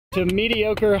To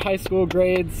mediocre high school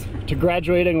grades, to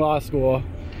graduating law school.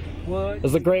 What?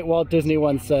 As the great Walt Disney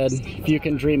once said, if you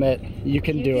can dream it, you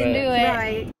can do it.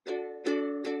 Right.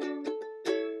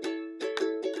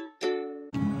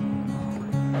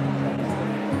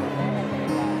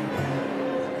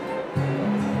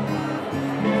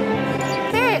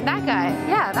 There, that guy.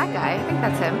 Yeah, that guy. I think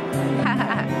that's him.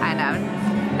 I know.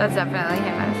 That's definitely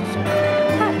him.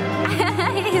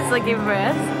 He's looking for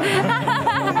us.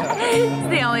 He's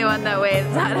the only one that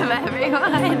waves out of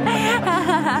everyone.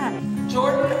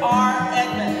 Jordan R.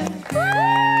 Edmonds.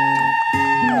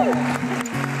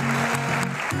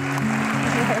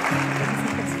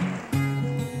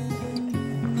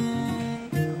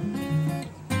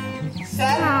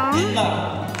 Seth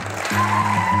Ditlow.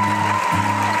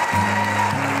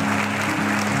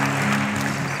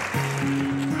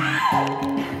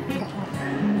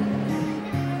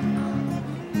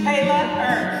 Kayla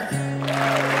Ernst.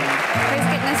 Who's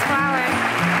getting this flower?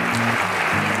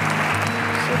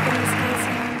 Shaking this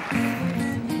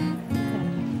face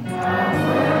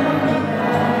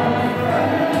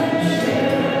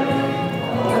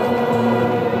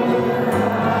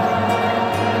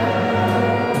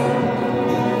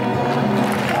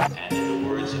And in the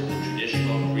words of the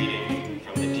traditional greeting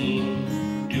from the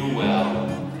dean, do well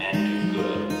and do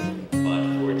good. But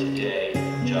for today,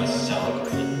 just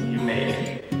celebrate. You made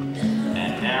it.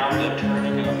 And now the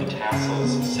turning of the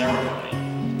tassels ceremony,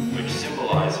 which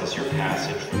symbolizes your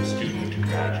passage from student to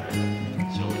graduate.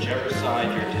 So whichever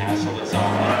side your tassel is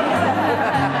on,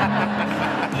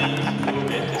 please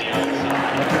move it to the other side.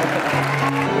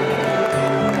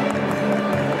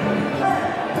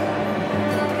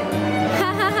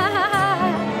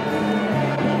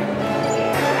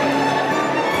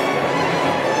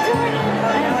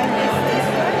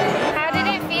 How did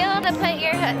it feel to put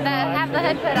your have the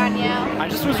hood put on you? I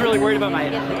just was really worried about my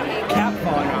cap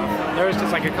falling off. There was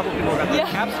just like a couple people got their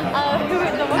caps off. Oh And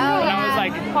yeah. I was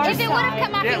like, If it would have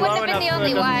come off, you wouldn't have been the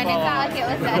only one. It's not like it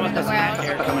was the end of the world.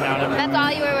 coming out of it. That's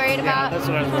all you were worried about? That's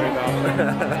what I was worried about.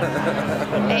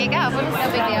 There you go. No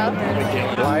big deal.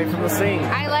 Live from the scene.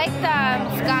 I liked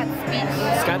Scott's speech.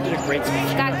 Scott did a great speech.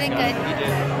 Scott did good.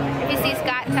 If you see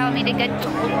Scott, tell him he did good.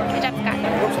 Good job, Scott.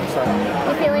 Oops, I'm sorry.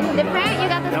 You feeling different? You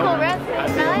got this cool rose?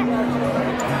 Smell it?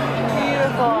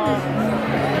 Beautiful.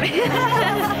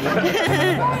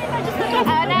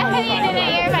 Oh no, you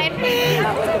didn't. You're fine.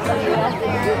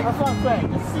 That's what I'm saying.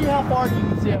 Just see how far you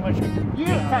can see how much. In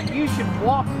fact, you should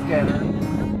walk together.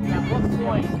 At what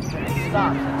point it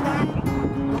stops?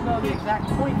 You'll know the exact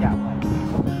point that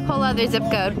way. Whole other zip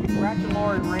code. We're at the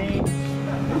Lord Range.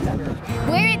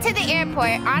 Wear it to the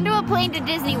airport, onto a plane to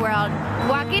Disney World,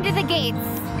 walk into the gates,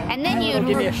 and then Give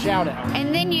me a shout out.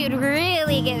 you'd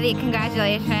really get the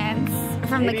congratulations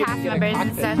from Maybe the cast get a members and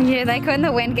cockpit. stuff. You're like when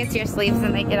the wind gets your sleeves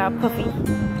and they get all puffy.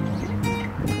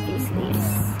 Puffy sleeves.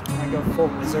 I go full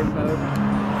wizard mode.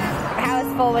 How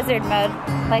is full wizard mode?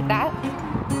 Like that?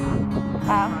 Oh.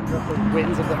 Conjure up the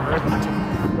winds of the earth to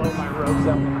blow my robes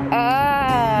up.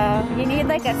 Oh, you need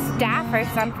like a staff or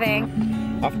something.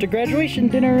 Off to graduation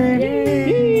dinner.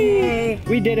 Yay!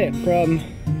 We did it from,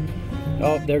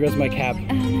 oh, there goes my cap.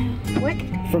 What?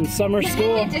 From summer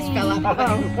school. It just fell off.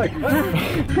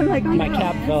 I'm like, My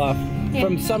cap fell off.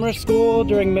 From summer school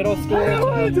during middle school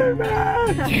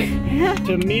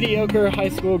to mediocre high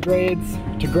school grades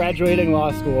to graduating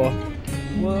law school.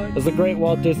 what? As the great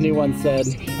Walt Disney once said,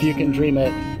 if you can dream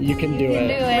it, you can do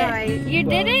it. Right. You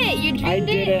did it. You dreamed I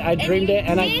did it. I dreamed it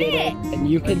and I did it. And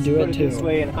you can do Put it it this too.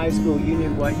 way, in high school, you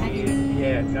knew what you needed.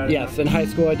 Yeah. No, Yes, in high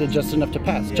school I did just enough to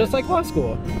pass, just like law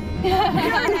school.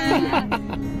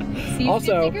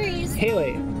 Also,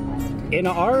 Haley, in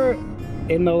the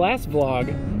last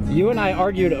vlog, you and I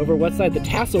argued over what side the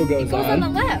tassel goes on. on the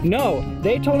left. No,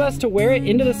 they told us to wear it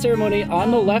into the ceremony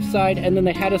on the left side, and then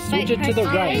they had to switch it to the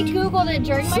I right. googled it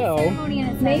during my So, ceremony and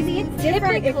it says Maybe it's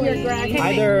different if you're graduating.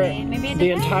 Either Maybe it the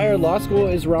depends. entire law school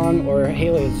is wrong or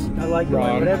Haley's I like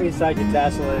wrong. whatever you side your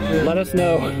tassel is. Let us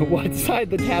know what side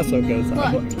the tassel goes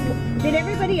on. Did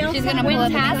everybody else? She's gonna pull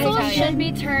up When and tassels tell you. should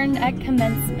be turned at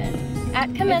commencement.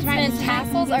 At commencement,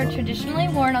 tassels are traditionally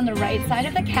worn on the right side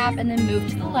of the cap and then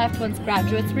moved to the left once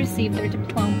graduates receive their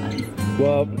diplomas.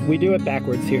 Well, we do it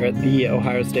backwards here at the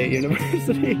Ohio State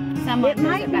University. Someone It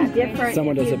might be different.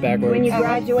 Someone if does you- it backwards. When you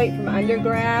graduate from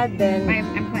undergrad, then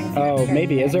I'm playing. Oh,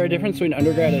 maybe. Is there a difference between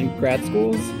undergrad and grad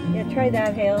schools? yeah, try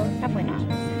that, Hale. Probably not.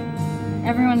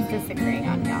 Everyone's disagreeing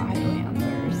on how to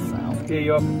answer, so. Yeah,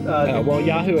 you well,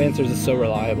 Yahoo Answers is so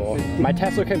reliable. My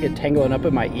Tesla kept getting tangling up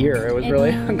in my ear. It was really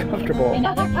uncomfortable. In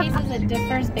other cases, it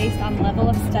differs based on level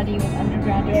of study with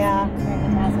undergraduate students where the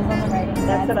tassels on the right and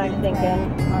That's what I'm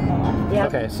thinking. on the left. Yeah.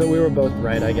 Okay, so we were both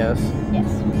right, I guess. Yes.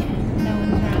 No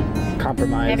one's wrong.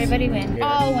 Compromise. Everybody wins. Here.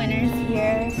 All winners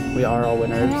here. We are all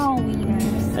winners. We're all winners.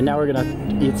 And now we're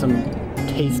gonna eat some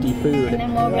tasty food. And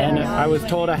then we'll get I was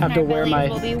told I have to wear my.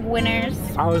 We'll be winners.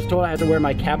 I was told I had to wear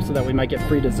my cap so that we might get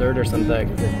free dessert or something.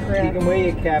 You can wear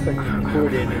your cap and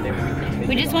put it, and then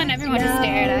We just want everyone to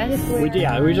stare at us.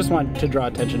 We just want to draw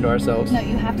attention to ourselves. No,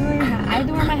 you have to wear your hat. I have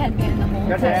to wear my headband the whole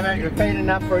God time. damn it, you're paying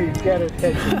enough for you to get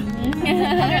attention.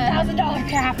 $100,000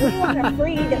 cap. We want a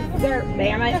free dessert,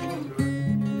 damn it.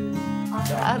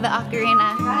 The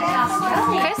ocarina.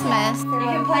 Christmas. You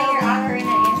can play your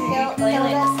ocarina and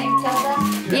ukulele at the same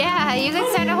time. Yeah, you can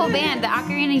start a whole band, the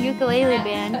ocarina ukulele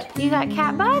band. You got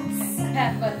cat butts?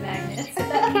 Cat butt magnets.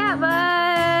 Cat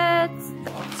butts.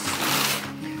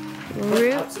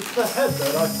 Roots. It's the head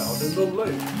that I found in the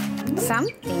lake.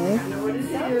 Something.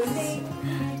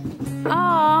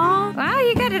 Aww. Wow,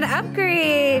 you got an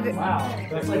upgrade. Wow,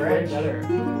 that's like way better.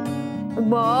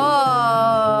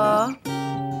 Whoa.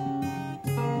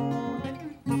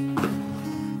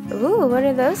 Ooh, what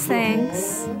are those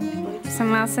things?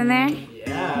 Someone else in there?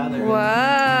 Yeah, they're Whoa.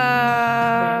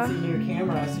 fancy new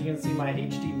camera so you can see my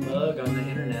HD mug on the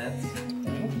internet.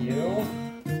 Thank you.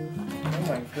 Oh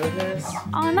my goodness.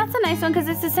 Oh, and that's a nice one because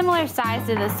it's a similar size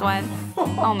to this one.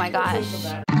 Oh my gosh.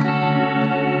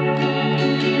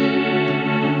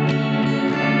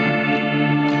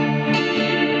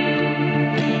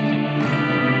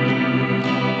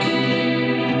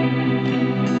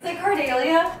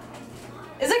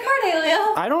 Is it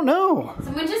Cardelia? I don't know.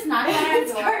 Someone just knocked on our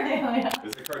door. Cardelia.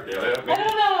 Is it Cordelia? I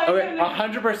don't know.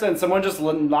 Okay, 100%. Someone just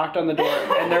knocked on the door,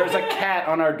 and there was a cat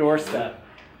on our doorstep.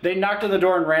 They knocked on the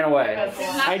door and ran away.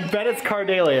 I bet it's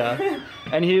Cardelia,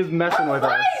 and he is messing with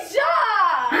us.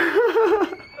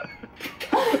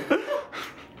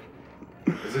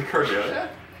 Is it Cordelia?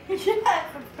 Yes,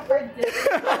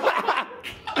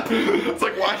 It's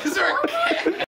like, why is there a